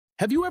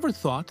Have you ever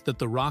thought that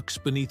the rocks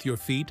beneath your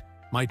feet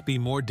might be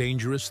more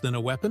dangerous than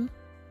a weapon?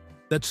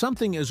 That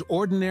something as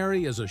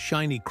ordinary as a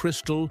shiny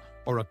crystal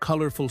or a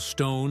colorful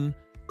stone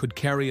could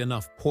carry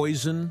enough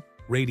poison,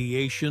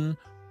 radiation,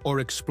 or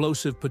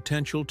explosive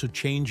potential to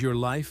change your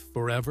life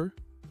forever?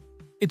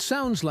 It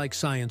sounds like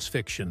science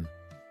fiction,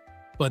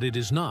 but it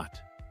is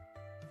not.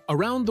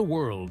 Around the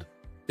world,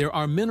 there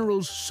are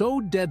minerals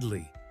so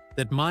deadly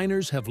that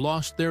miners have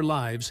lost their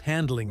lives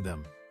handling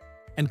them,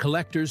 and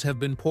collectors have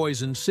been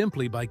poisoned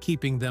simply by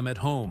keeping them at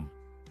home.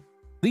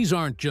 These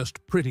aren't just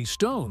pretty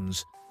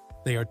stones,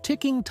 they are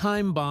ticking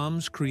time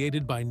bombs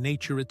created by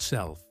nature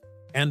itself.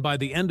 And by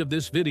the end of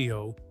this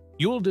video,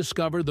 you'll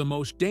discover the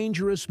most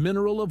dangerous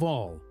mineral of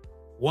all,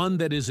 one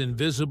that is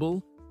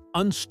invisible,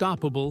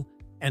 unstoppable,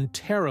 and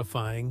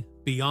terrifying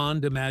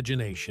beyond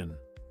imagination.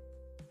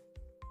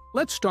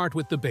 Let's start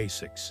with the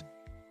basics.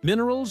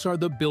 Minerals are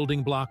the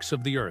building blocks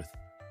of the earth.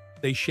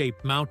 They shape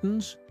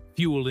mountains,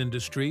 fuel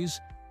industries,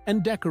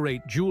 and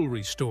decorate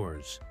jewelry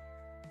stores.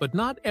 But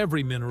not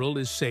every mineral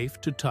is safe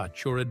to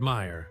touch or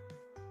admire.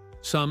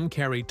 Some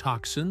carry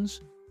toxins,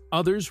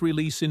 others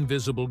release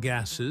invisible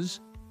gases,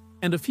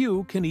 and a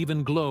few can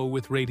even glow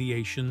with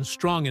radiation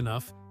strong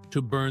enough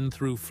to burn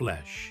through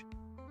flesh.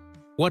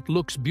 What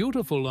looks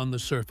beautiful on the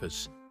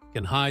surface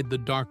can hide the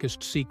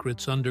darkest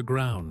secrets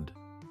underground.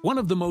 One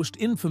of the most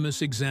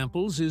infamous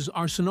examples is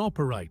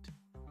arsenopyrite.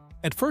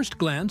 At first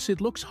glance,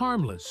 it looks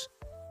harmless,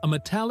 a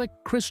metallic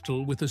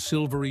crystal with a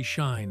silvery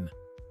shine.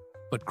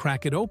 But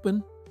crack it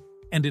open,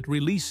 and it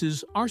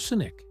releases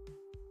arsenic.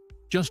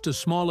 Just a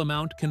small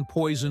amount can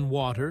poison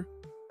water,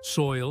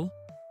 soil,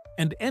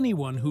 and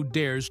anyone who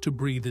dares to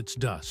breathe its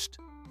dust.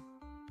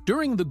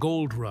 During the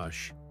gold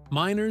rush,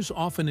 miners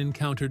often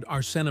encountered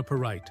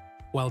arsenopyrite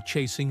while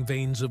chasing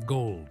veins of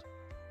gold.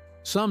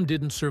 Some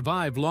didn't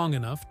survive long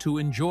enough to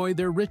enjoy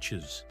their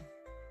riches.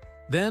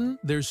 Then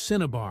there's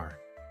cinnabar,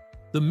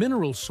 the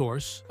mineral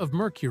source of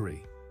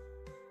mercury.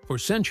 For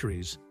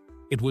centuries,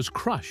 it was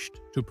crushed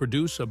to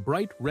produce a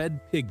bright red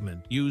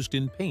pigment used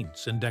in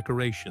paints and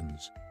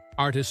decorations.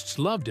 Artists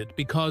loved it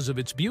because of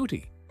its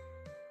beauty.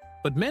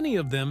 But many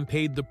of them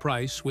paid the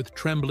price with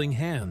trembling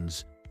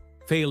hands,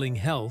 failing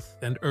health,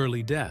 and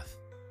early death.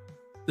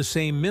 The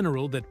same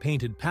mineral that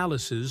painted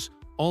palaces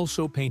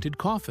also painted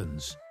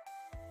coffins.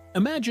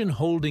 Imagine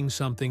holding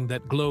something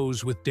that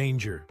glows with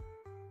danger.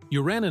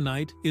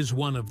 Uraninite is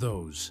one of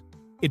those.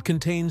 It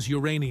contains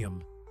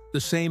uranium, the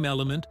same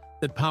element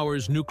that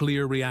powers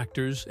nuclear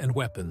reactors and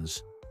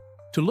weapons.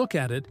 To look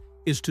at it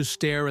is to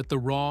stare at the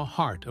raw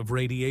heart of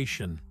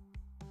radiation.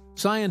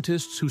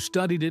 Scientists who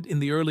studied it in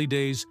the early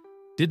days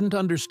didn't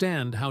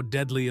understand how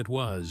deadly it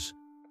was.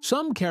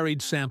 Some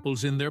carried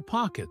samples in their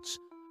pockets,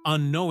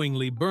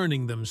 unknowingly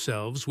burning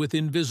themselves with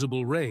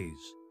invisible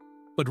rays.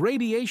 But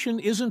radiation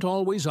isn't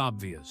always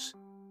obvious.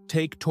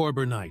 Take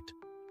torbernite,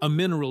 a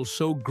mineral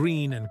so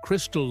green and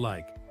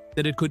crystal-like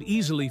that it could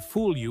easily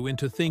fool you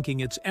into thinking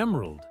it's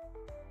emerald.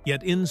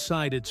 Yet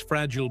inside its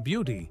fragile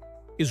beauty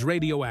is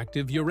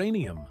radioactive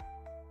uranium.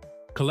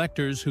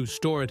 Collectors who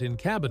store it in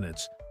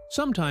cabinets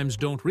sometimes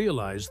don't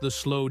realize the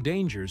slow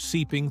danger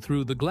seeping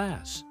through the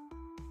glass.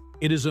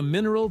 It is a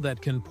mineral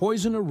that can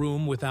poison a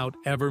room without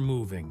ever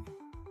moving.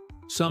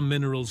 Some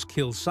minerals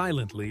kill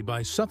silently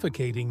by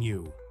suffocating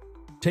you.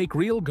 Take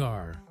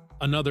realgar,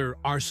 another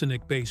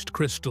arsenic-based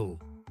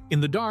crystal.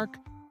 In the dark,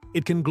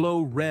 it can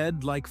glow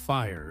red like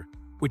fire,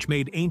 which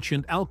made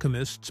ancient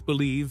alchemists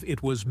believe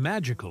it was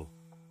magical.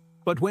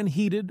 But when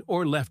heated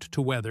or left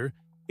to weather,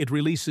 it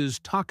releases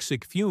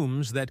toxic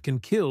fumes that can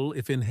kill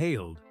if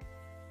inhaled.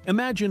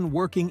 Imagine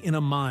working in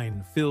a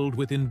mine filled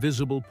with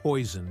invisible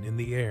poison in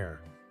the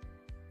air.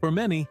 For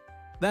many,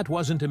 that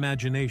wasn't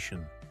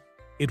imagination.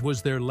 It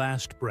was their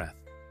last breath.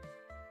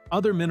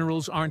 Other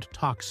minerals aren't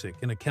toxic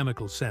in a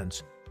chemical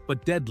sense,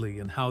 but deadly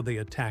in how they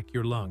attack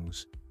your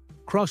lungs.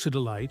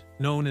 Crocidolite,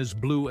 known as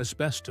blue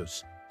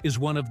asbestos, is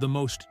one of the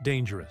most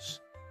dangerous.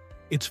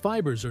 Its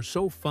fibers are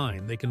so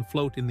fine they can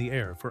float in the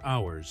air for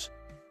hours.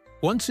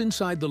 Once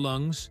inside the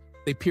lungs,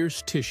 they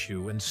pierce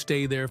tissue and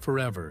stay there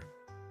forever,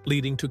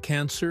 leading to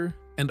cancer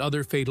and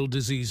other fatal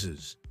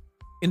diseases.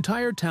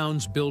 Entire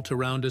towns built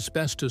around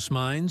asbestos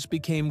mines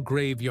became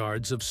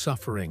graveyards of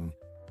suffering.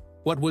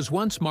 What was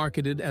once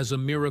marketed as a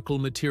miracle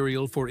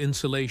material for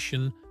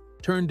insulation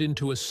turned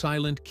into a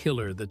silent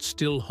killer that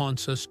still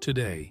haunts us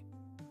today.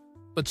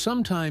 But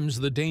sometimes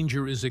the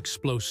danger is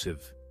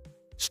explosive.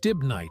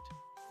 Stibnite,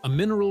 a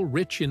mineral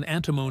rich in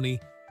antimony,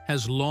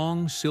 has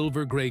long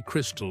silver-gray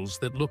crystals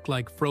that look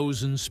like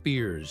frozen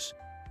spears.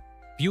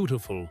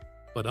 Beautiful,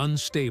 but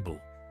unstable.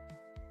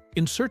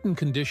 In certain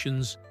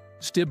conditions,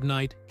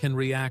 stibnite can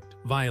react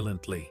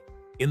violently.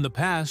 In the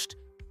past,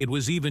 it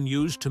was even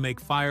used to make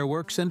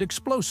fireworks and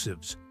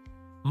explosives.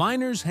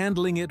 Miners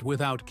handling it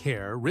without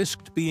care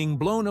risked being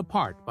blown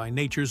apart by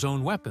nature's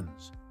own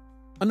weapons.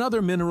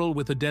 Another mineral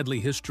with a deadly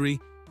history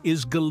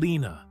is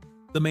galena,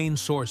 the main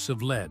source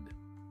of lead.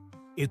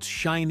 Its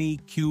shiny,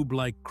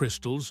 cube-like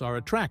crystals are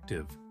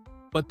attractive,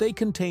 but they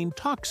contain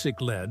toxic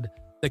lead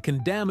that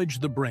can damage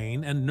the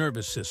brain and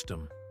nervous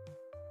system.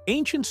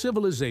 Ancient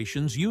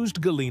civilizations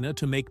used galena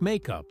to make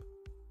makeup,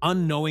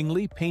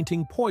 unknowingly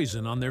painting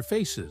poison on their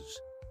faces.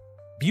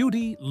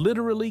 Beauty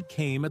literally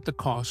came at the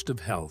cost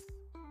of health.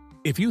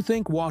 If you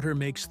think water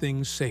makes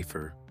things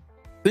safer,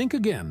 think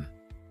again.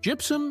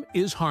 Gypsum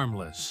is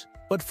harmless,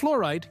 but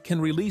fluorite can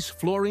release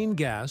fluorine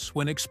gas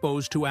when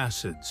exposed to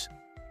acids.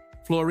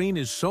 Fluorine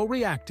is so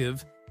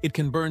reactive, it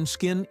can burn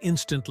skin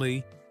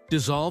instantly,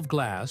 dissolve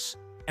glass,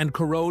 and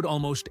corrode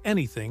almost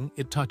anything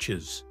it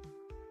touches.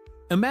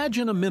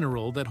 Imagine a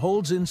mineral that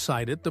holds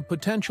inside it the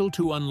potential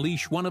to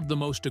unleash one of the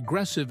most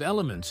aggressive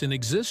elements in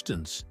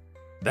existence.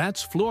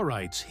 That's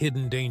fluorite's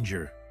hidden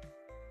danger.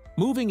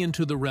 Moving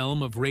into the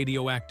realm of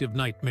radioactive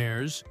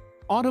nightmares,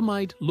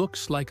 automite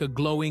looks like a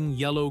glowing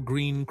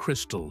yellow-green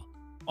crystal,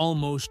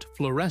 almost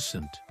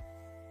fluorescent.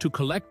 To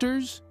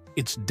collectors,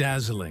 it's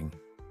dazzling.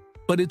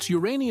 But its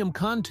uranium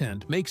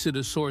content makes it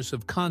a source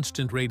of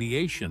constant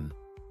radiation.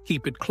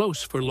 Keep it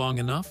close for long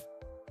enough,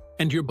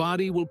 and your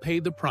body will pay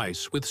the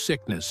price with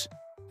sickness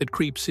that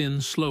creeps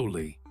in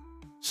slowly,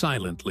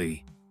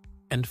 silently,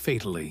 and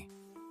fatally.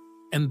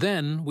 And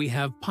then we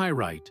have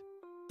pyrite,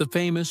 the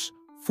famous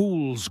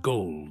fool's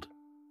gold.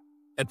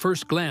 At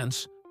first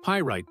glance,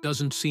 pyrite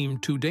doesn't seem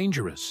too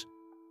dangerous.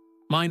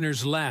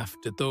 Miners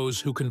laughed at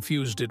those who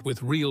confused it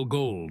with real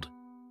gold.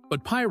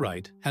 But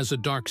pyrite has a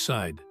dark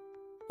side.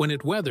 When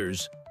it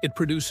weathers, it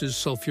produces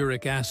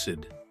sulfuric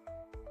acid.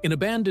 In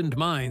abandoned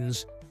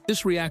mines,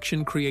 this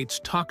reaction creates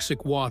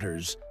toxic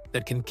waters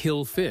that can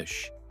kill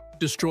fish,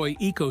 destroy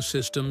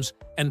ecosystems,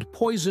 and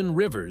poison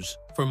rivers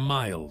for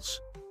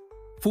miles.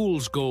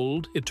 Fool's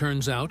gold, it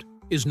turns out,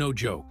 is no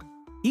joke.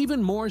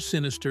 Even more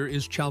sinister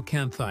is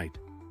chalcanthite,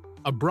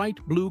 a bright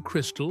blue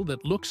crystal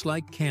that looks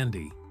like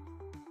candy.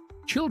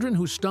 Children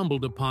who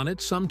stumbled upon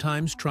it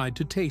sometimes tried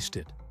to taste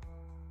it.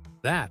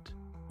 That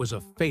was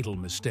a fatal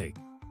mistake.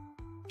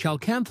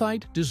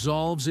 Chalcanthite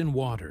dissolves in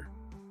water,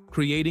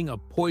 creating a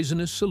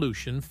poisonous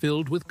solution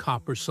filled with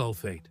copper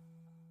sulfate.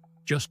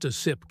 Just a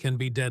sip can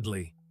be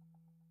deadly.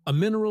 A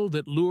mineral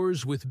that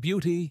lures with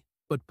beauty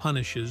but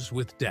punishes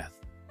with death.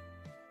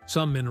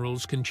 Some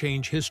minerals can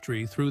change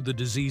history through the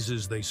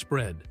diseases they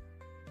spread.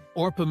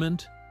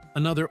 Orpiment,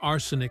 another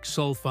arsenic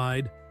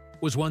sulfide,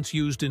 was once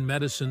used in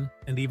medicine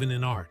and even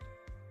in art.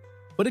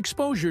 But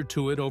exposure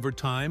to it over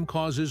time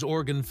causes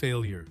organ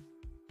failure.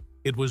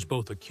 It was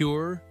both a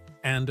cure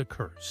and a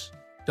curse.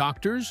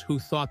 Doctors who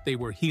thought they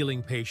were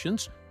healing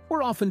patients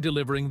were often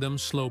delivering them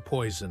slow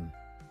poison.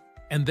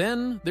 And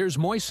then there's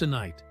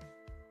moissanite.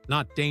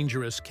 Not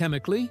dangerous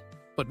chemically,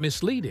 but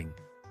misleading.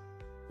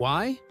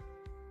 Why?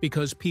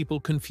 Because people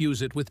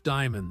confuse it with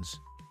diamonds.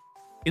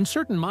 In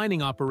certain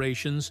mining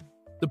operations,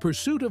 the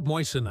pursuit of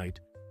moissanite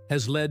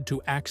has led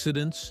to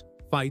accidents,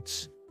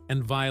 fights,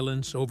 and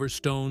violence over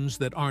stones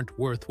that aren't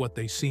worth what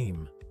they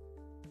seem.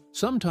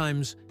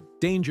 Sometimes,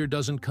 danger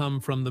doesn't come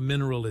from the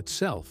mineral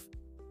itself,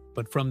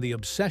 but from the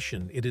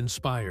obsession it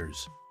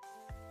inspires.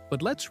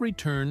 But let's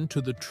return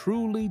to the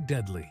truly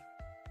deadly.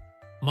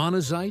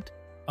 Monazite,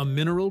 a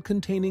mineral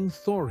containing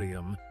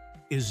thorium,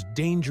 is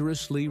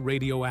dangerously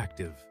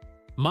radioactive.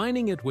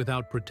 Mining it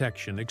without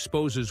protection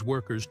exposes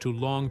workers to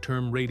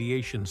long-term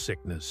radiation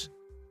sickness.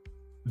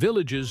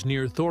 Villages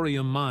near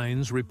thorium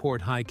mines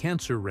report high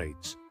cancer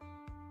rates.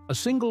 A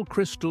single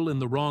crystal in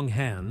the wrong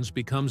hands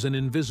becomes an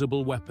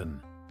invisible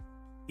weapon.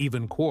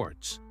 Even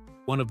quartz,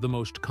 one of the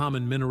most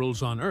common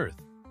minerals on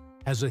Earth,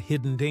 has a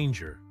hidden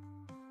danger.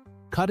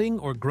 Cutting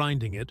or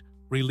grinding it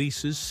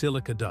releases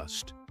silica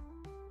dust.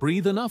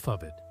 Breathe enough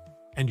of it,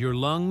 and your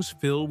lungs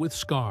fill with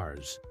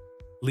scars,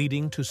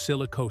 leading to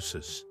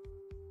silicosis.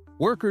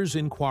 Workers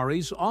in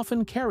quarries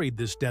often carried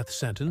this death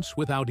sentence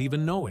without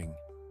even knowing.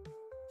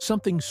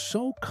 Something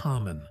so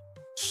common,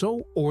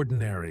 so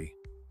ordinary,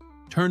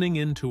 turning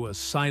into a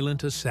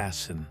silent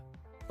assassin.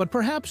 But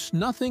perhaps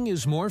nothing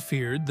is more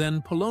feared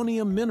than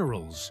polonium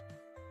minerals.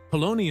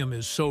 Polonium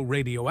is so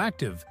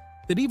radioactive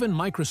that even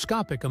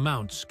microscopic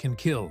amounts can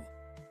kill.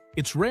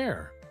 It's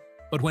rare,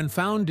 but when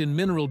found in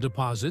mineral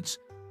deposits,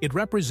 it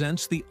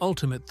represents the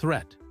ultimate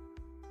threat.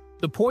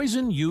 The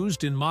poison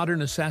used in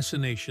modern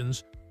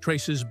assassinations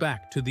traces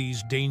back to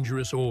these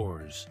dangerous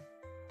ores.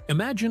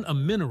 Imagine a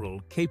mineral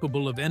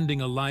capable of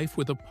ending a life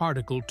with a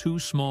particle too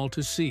small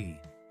to see.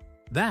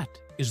 That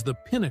is the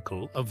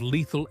pinnacle of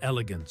lethal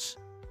elegance.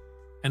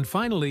 And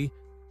finally,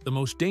 the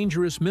most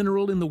dangerous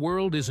mineral in the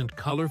world isn't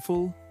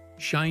colorful,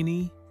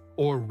 shiny,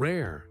 or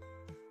rare.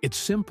 It's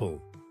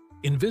simple,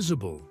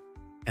 invisible,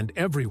 and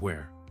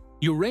everywhere.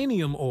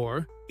 Uranium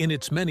ore, in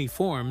its many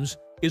forms,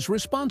 is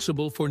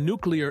responsible for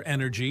nuclear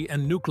energy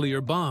and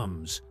nuclear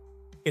bombs.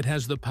 It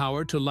has the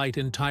power to light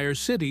entire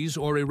cities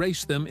or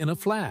erase them in a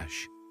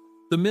flash.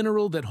 The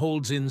mineral that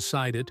holds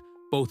inside it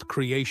both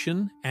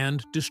creation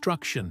and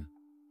destruction.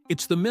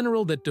 It's the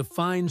mineral that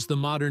defines the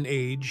modern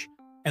age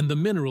and the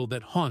mineral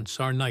that haunts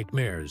our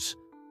nightmares.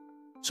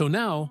 So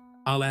now,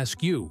 I'll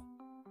ask you,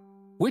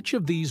 which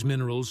of these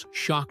minerals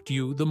shocked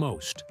you the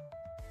most?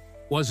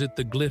 Was it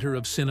the glitter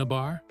of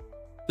cinnabar,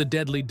 the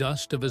deadly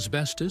dust of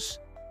asbestos,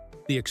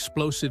 the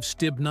explosive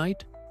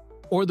stibnite,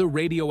 or the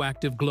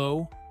radioactive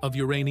glow of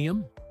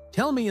uranium?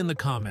 Tell me in the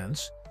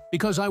comments,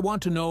 because I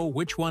want to know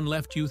which one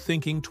left you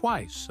thinking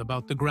twice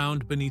about the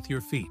ground beneath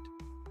your feet.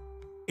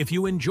 If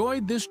you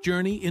enjoyed this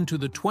journey into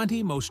the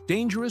 20 most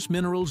dangerous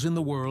minerals in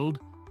the world,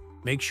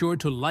 make sure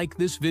to like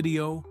this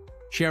video,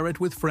 share it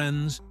with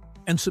friends,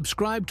 and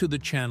subscribe to the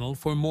channel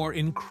for more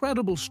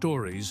incredible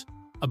stories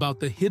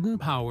about the hidden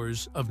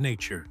powers of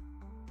nature.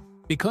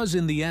 Because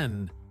in the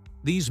end,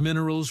 these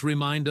minerals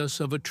remind us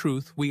of a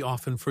truth we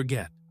often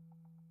forget.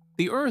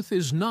 The Earth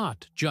is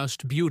not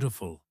just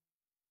beautiful.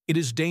 It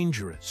is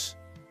dangerous,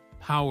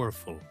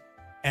 powerful,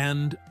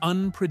 and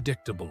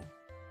unpredictable.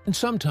 And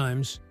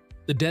sometimes,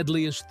 the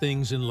deadliest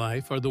things in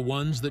life are the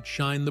ones that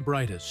shine the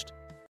brightest.